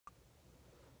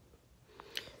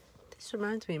this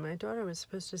reminds me, my daughter was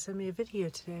supposed to send me a video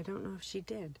today. I don't know if she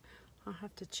did. I'll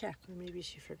have to check, or maybe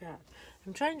she forgot.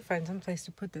 I'm trying to find some place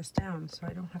to put this down so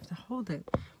I don't have to hold it,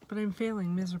 but I'm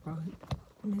failing miserably.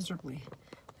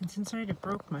 And since I already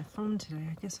broke my phone today,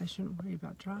 I guess I shouldn't worry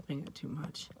about dropping it too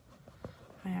much.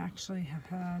 I actually have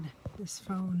had this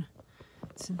phone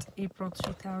since April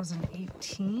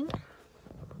 2018.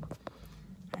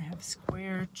 I have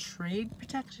square trade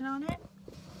protection on it,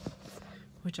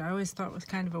 which I always thought was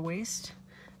kind of a waste.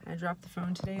 I dropped the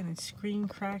phone today and the screen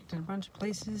cracked in a bunch of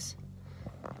places.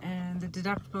 And the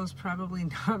deductible is probably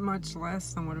not much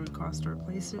less than what it would cost to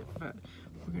replace it, but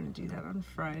we're going to do that on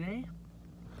Friday.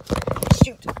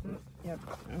 Shoot! Yep,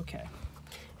 okay.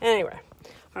 Anyway,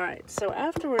 alright, so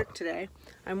after work today,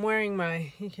 I'm wearing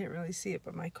my, you can't really see it,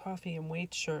 but my coffee and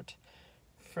weight shirt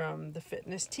from the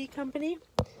Fitness Tea Company.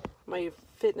 My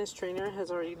fitness trainer has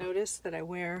already noticed that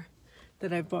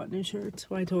I've bought new shirts.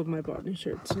 Well, I told him I bought new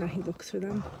shirts, now he looks for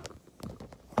them.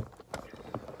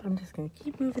 I'm just going to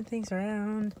keep moving things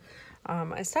around.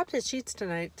 I stopped at Sheetz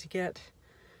tonight to get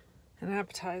an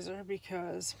appetizer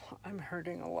because I'm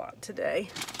hurting a lot today.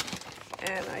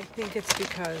 And I think it's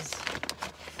because,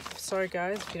 sorry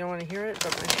guys if you don't want to hear it,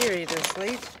 but my period is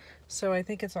late. So I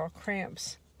think it's all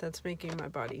cramps that's making my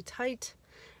body tight.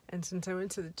 And since I went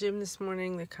to the gym this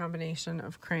morning, the combination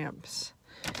of cramps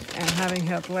and having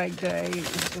had leg day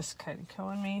is just kind of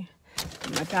killing me.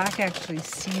 My back actually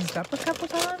seized up a couple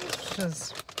times, which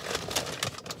was,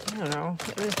 I don't know,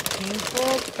 it was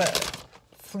painful, but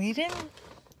fleeting.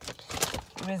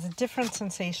 It was a different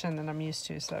sensation than I'm used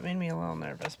to, so that made me a little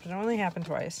nervous, but it only happened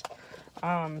twice.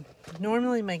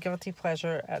 Normally my guilty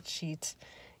pleasure at Sheetz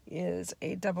is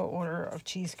a double order of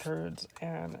cheese curds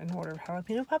and an order of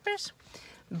jalapeno peppers,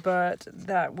 but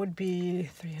that would be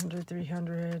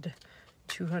 300,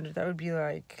 200, that would be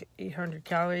like 800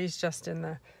 calories just in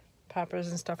the poppers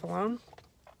and stuff alone.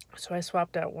 So I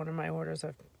swapped out one of my orders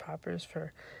of poppers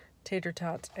for tater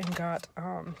tots and got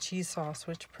cheese sauce,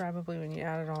 which probably when you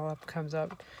add it all up comes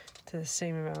up to the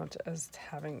same amount as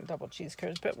having double cheese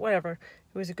curds, but whatever,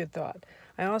 it was a good thought.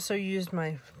 I also used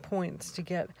my points to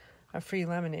get a free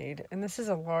lemonade, and this is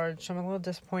a large, so I'm a little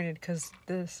disappointed because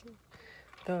this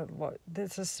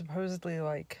is supposedly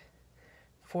like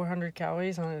 400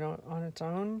 calories on its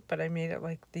own, but I made it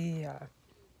like the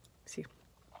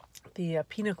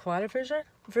pina colada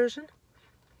version,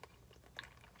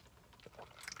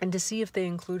 and to see if they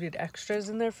included extras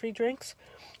in their free drinks,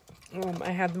 I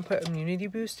had them put immunity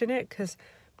boost in it because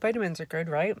vitamins are good,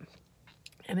 right?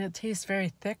 And it tastes very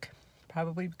thick,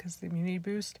 probably because of the immunity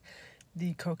boost.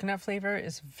 The coconut flavor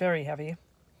is very heavy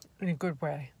in a good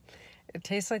way. It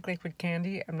tastes like liquid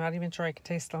candy. I'm not even sure I can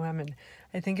taste the lemon.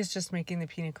 I think it's just making the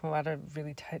pina colada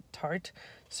really tart.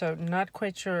 So not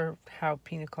quite sure how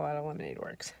pina colada lemonade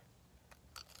works.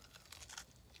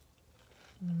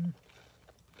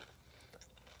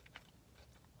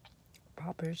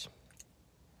 Poppers.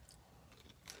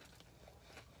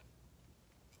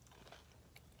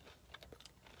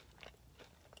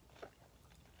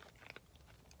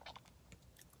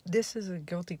 This is a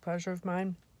guilty pleasure of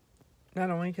mine. Not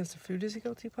only because the food is a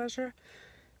guilty pleasure,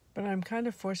 but I'm kind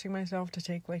of forcing myself to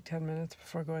take like 10 minutes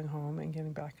before going home and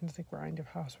getting back into the grind of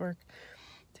housework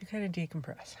to kind of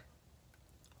decompress.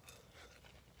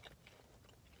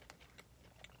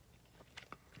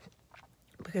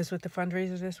 Because with the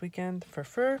fundraiser this weekend for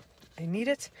fur, I need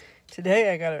it.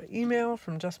 Today I got an email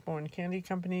from Just Born Candy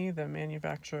Company, the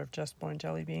manufacturer of Just Born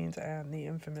jelly beans and the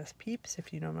infamous Peeps.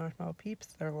 If you know Marshmallow Peeps,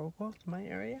 they're local to my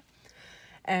area.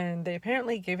 And they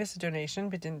apparently gave us a donation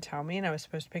but didn't tell me, and I was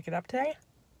supposed to pick it up today.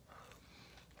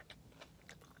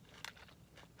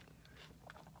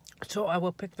 So I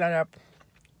will pick that up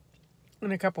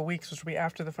in a couple weeks, which will be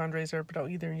after the fundraiser, but I'll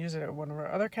either use it at one of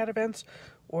our other cat events,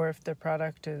 or if the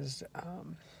product is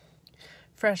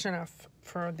fresh enough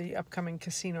for the upcoming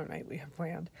casino night we have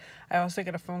planned. I also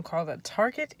got a phone call that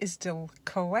Target is still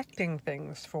collecting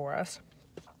things for us.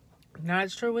 Not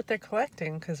sure what they're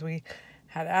collecting, because we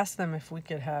had asked them if we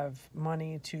could have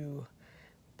money to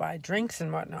buy drinks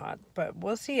and whatnot, but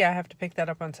we'll see. I have to pick that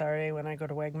up on Saturday when I go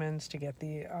to Wegmans to get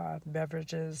the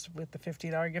beverages with the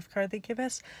 $50 gift card they give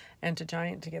us, and to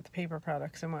Giant to get the paper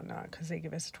products and whatnot, because they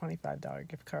give us a $25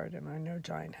 gift card, and I know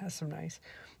Giant has some nice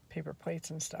paper plates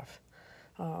and stuff.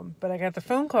 But I got the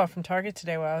phone call from Target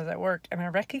today while I was at work, and I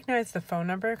recognized the phone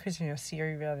number because,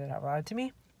 Siri read it out loud to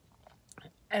me,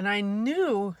 and I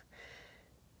knew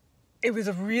it was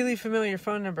a really familiar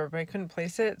phone number, but I couldn't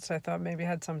place it, so I thought maybe it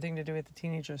had something to do with the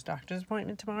teenager's doctor's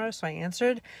appointment tomorrow, so I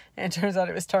answered, and it turns out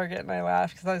it was Target, and I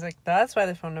laughed, because I was like, that's why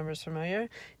the phone number is familiar,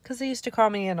 because they used to call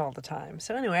me in all the time.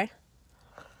 So anyway,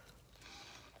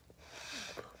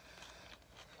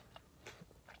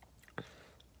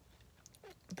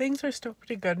 things are still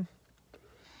pretty good.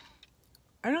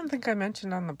 I don't think I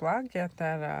mentioned on the blog yet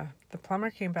that the plumber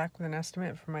came back with an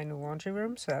estimate for my new laundry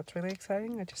room, so that's really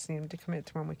exciting. I just need him to commit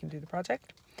to when we can do the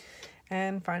project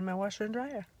and find my washer and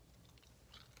dryer.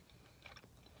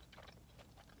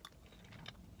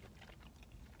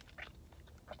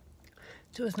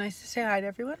 So it was nice to say hi to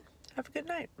everyone. Have a good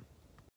night.